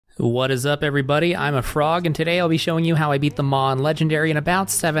What is up, everybody? I'm a frog, and today I'll be showing you how I beat the Maw on Legendary in about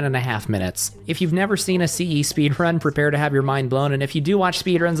 7.5 minutes. If you've never seen a CE speedrun, prepare to have your mind blown, and if you do watch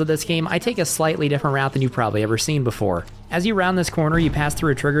speedruns of this game, I take a slightly different route than you've probably ever seen before. As you round this corner, you pass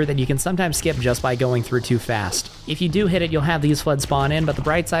through a trigger that you can sometimes skip just by going through too fast. If you do hit it, you'll have these floods spawn in, but the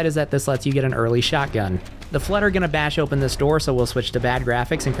bright side is that this lets you get an early shotgun. The flood are going to bash open this door, so we'll switch to bad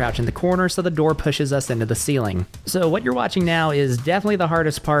graphics and crouch in the corner so the door pushes us into the ceiling. So what you're watching now is definitely the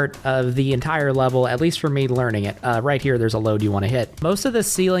hardest part of the entire level, at least for me learning it. Right here, there's a load you want to hit. Most of the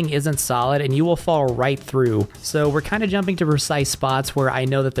ceiling isn't solid and you will fall right through. So we're kind of jumping to precise spots where I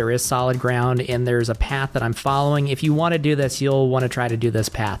know that there is solid ground and there's a path that I'm following. If you want to do this, you'll want to try to do this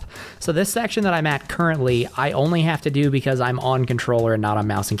path. So this section that I'm at currently, I only have to do because I'm on controller and not on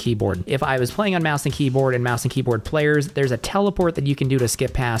mouse and keyboard. If I was playing on mouse and keyboard and mouse and keyboard players, there's a teleport that you can do to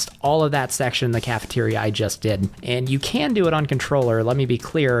skip past all of that section in the cafeteria I just did. And you can do it on controller, let me be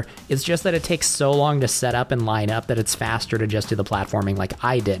clear. It's just that it takes so long to set up and line up that it's faster to just do the platforming like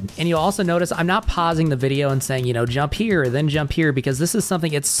I did. And you'll also notice I'm not pausing the video and saying, you know, jump here, then jump here, because this is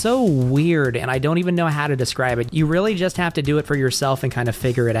something, it's so weird and I don't even know how to describe it. You really just have to do it for yourself and kind of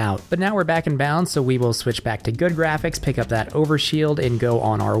figure it out. But now we're back in bounds, so we will switch back to good graphics, pick up that overshield, and go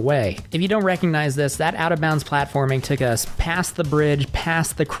on our way. If you don't recognize this, that out of bounds platforming took us past the bridge,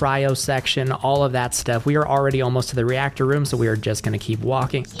 past the cryo section, all of that stuff. We are already almost to the reactor room, so we are just gonna keep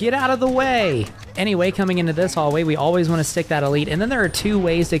walking. Get out of the way! Anyway, coming into this hallway, we always want to stick that elite, and then there are two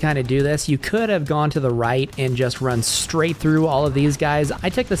ways to kind of do this. You could have gone to the right and just run straight through all of these guys. I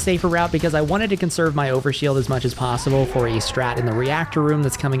took the safer route because I wanted to conserve my overshield as much as possible for a strat in the reactor room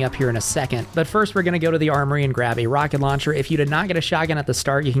that's coming up here in a second. But first, we're going to go to the armory and grab a rocket launcher. If you did not get a shotgun at the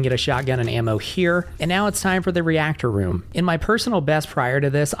start, you can get a shotgun and ammo here. And now it's time for the reactor room. In my personal best prior to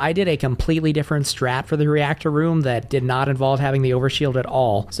this, I did a completely different strat for the reactor room that did not involve having the overshield at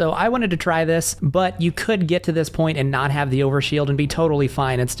all. So I wanted to try this, but you could get to this point and not have the overshield and be totally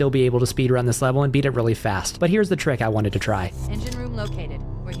fine and still be able to speedrun this level and beat it really fast. But here's the trick I wanted to try. Engine room located.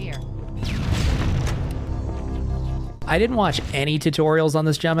 We're here. I didn't watch any tutorials on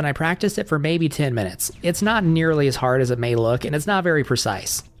this jump and I practiced it for maybe 10 minutes. It's not nearly as hard as it may look and it's not very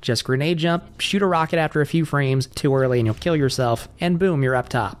precise. Just grenade jump, shoot a rocket after a few frames, too early and you'll kill yourself, and boom, you're up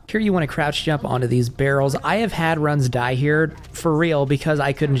top. Here you want to crouch jump onto these barrels. I have had runs die here for real because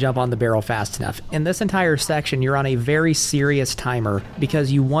I couldn't jump on the barrel fast enough. In this entire section, you're on a very serious timer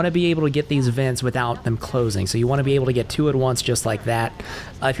because you want to be able to get these vents without them closing. So you want to be able to get two at once just like that.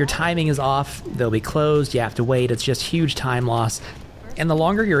 If your timing is off, they'll be closed, you have to wait, it's just huge time loss. And the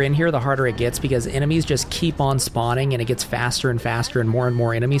longer you're in here, the harder it gets because enemies just keep on spawning and it gets faster and faster and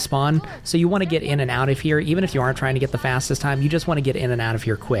more enemies spawn. So you want to get in and out of here. Even if you aren't trying to get the fastest time, you just want to get in and out of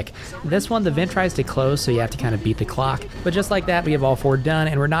here quick. This one, the vent tries to close, so you have to kind of beat the clock. But just like that, we have all four done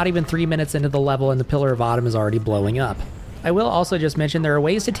and we're not even 3 minutes into the level and the Pillar of Autumn is already blowing up. I will also just mention there are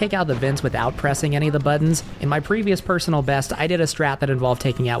ways to take out the vents without pressing any of the buttons. In my previous personal best, I did a strat that involved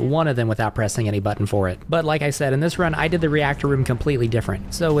taking out one of them without pressing any button for it. But like I said, in this run, I did the reactor room completely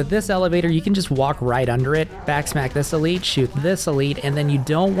different. So with this elevator, you can just walk right under it, backsmack this elite, shoot this elite, and then you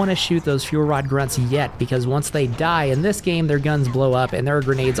don't want to shoot those fuel rod grunts yet because once they die in this game, their guns blow up and there are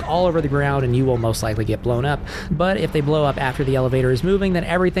grenades all over the ground and you will most likely get blown up. But if they blow up after the elevator is moving, then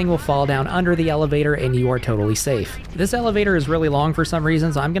everything will fall down under the elevator and you are totally safe. This elevator is really long for some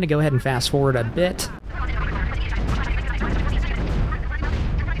reason, so I'm going to go ahead and fast forward a bit.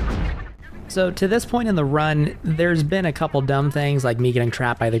 So to this point in the run, there's been a couple dumb things like me getting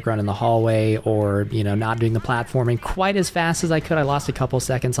trapped by the grunt in the hallway or, you know, not doing the platforming quite as fast as I could. I lost a couple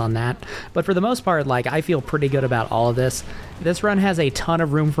seconds on that. But for the most part, like, I feel pretty good about all of this. This run has a ton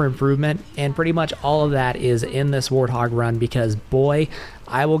of room for improvement, and pretty much all of that is in this Warthog run because, boy,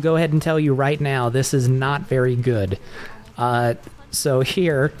 I will go ahead and tell you right now, this is not very good. So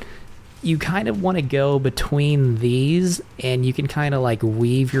here, you kind of want to go between these and you can kind of like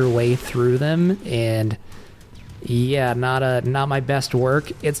weave your way through them, and yeah, not my best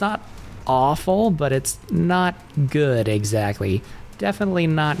work. It's not awful, but it's not good exactly. Definitely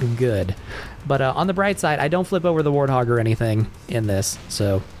not good. But on the bright side, I don't flip over the Warthog or anything in this,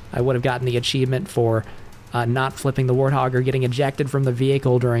 so I would have gotten the achievement for not flipping the Warthog or getting ejected from the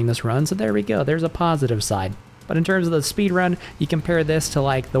vehicle during this run, so there we go, there's a positive side. But in terms of the speed run, you compare this to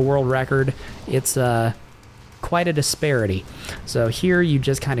like the world record, it's quite a disparity. So here you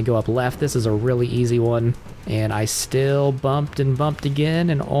just kind of go up left. This is a really easy one, and I still bumped and bumped again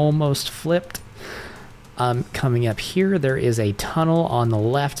and almost flipped. Coming up here, there is a tunnel on the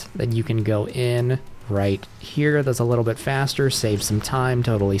left that you can go in right here. That's a little bit faster, save some time,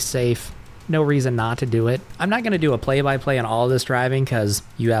 totally safe. no reason not to do it. I'm not going to do a play-by-play on all of this driving because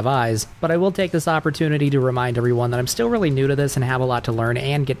you have eyes, but I will take this opportunity to remind everyone that I'm still really new to this and have a lot to learn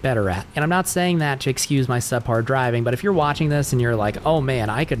and get better at. And I'm not saying that to excuse my subpar driving, but if you're watching this and you're like, oh man,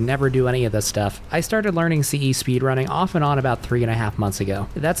 I could never do any of this stuff, I started learning CE speedrunning off and on about 3.5 months ago.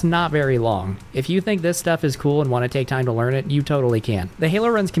 That's not very long. If you think this stuff is cool and want to take time to learn it, you totally can. The Halo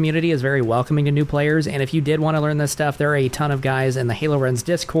Runs community is very welcoming to new players, and if you did want to learn this stuff, there are a ton of guys in the Halo Runs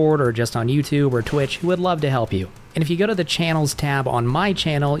Discord or just on YouTube or Twitch who would love to help you. And if you go to the channels tab on my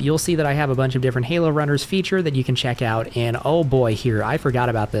channel, you'll see that I have a bunch of different Halo Runners feature that you can check out. And oh boy, here, I forgot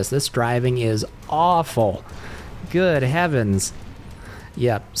about this. This driving is awful. Good heavens.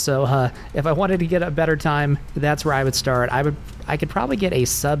 Yep, so if I wanted to get a better time, that's where I would start. I could probably get a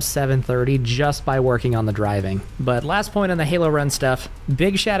sub 730 just by working on the driving. But last point on the Halo Run stuff,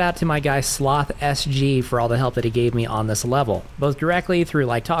 big shout out to my guy Sloth SG for all the help that he gave me on this level, both directly through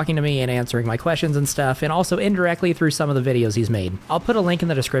like talking to me and answering my questions and stuff, and also indirectly through some of the videos he's made. I'll put a link in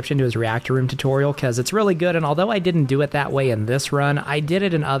the description to his reactor room tutorial because it's really good, and although I didn't do it that way in this run, I did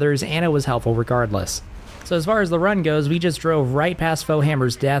it in others and it was helpful regardless. So as far as the run goes, we just drove right past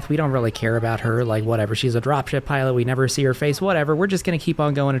Fohammer's death. We don't really care about her, like whatever. She's a dropship pilot, we never see her face, whatever. We're just gonna keep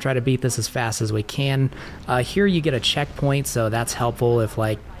on going and try to beat this as fast as we can. Here you get a checkpoint, so that's helpful if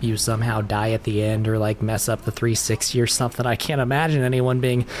like you somehow die at the end or like mess up the 360 or something. I can't imagine anyone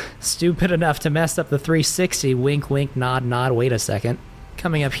being stupid enough to mess up the 360. Wink, wink, nod, nod, wait a second.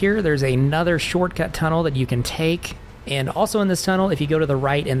 Coming up here, there's another shortcut tunnel that you can take. And also in this tunnel, if you go to the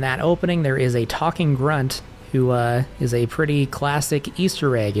right in that opening, there is a talking grunt who is a pretty classic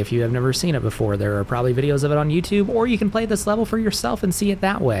Easter egg if you have never seen it before. There are probably videos of it on YouTube, or you can play this level for yourself and see it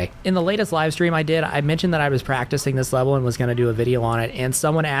that way. In the latest live stream I did, I mentioned that I was practicing this level and was going to do a video on it, and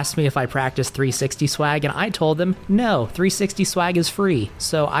someone asked me if I practiced 360 swag, and I told them, no, 360 swag is free,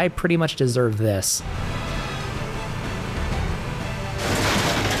 so I pretty much deserve this.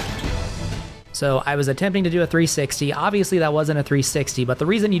 So I was attempting to do a 360. Obviously that wasn't a 360, but the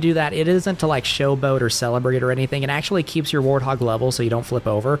reason you do that, it isn't to like showboat or celebrate or anything. It actually keeps your Warthog level so you don't flip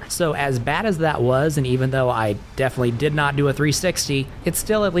over. So as bad as that was, and even though I definitely did not do a 360, it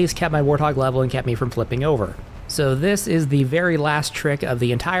still at least kept my Warthog level and kept me from flipping over. So this is the very last trick of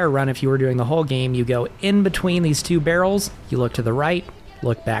the entire run. If you were doing the whole game, you go in between these two barrels, you look to the right,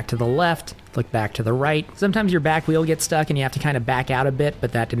 look back to the left, look back to the right. Sometimes your back wheel gets stuck and you have to kind of back out a bit,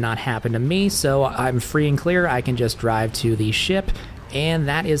 but that did not happen to me, so I'm free and clear. I can just drive to the ship, and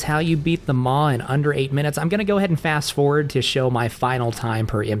that is how you beat the Maw in under 8 minutes. I'm going to go ahead and fast forward to show my final time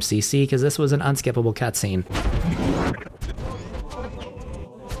per MCC, because this was an unskippable cutscene.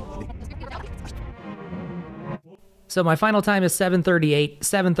 So my final time is 7:38,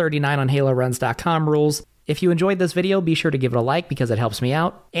 7:39 on HaloRuns.com rules. If you enjoyed this video, be sure to give it a like because it helps me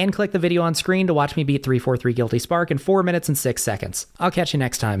out, and click the video on screen to watch me beat 343 Guilty Spark in 4 minutes and 6 seconds. I'll catch you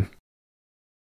next time.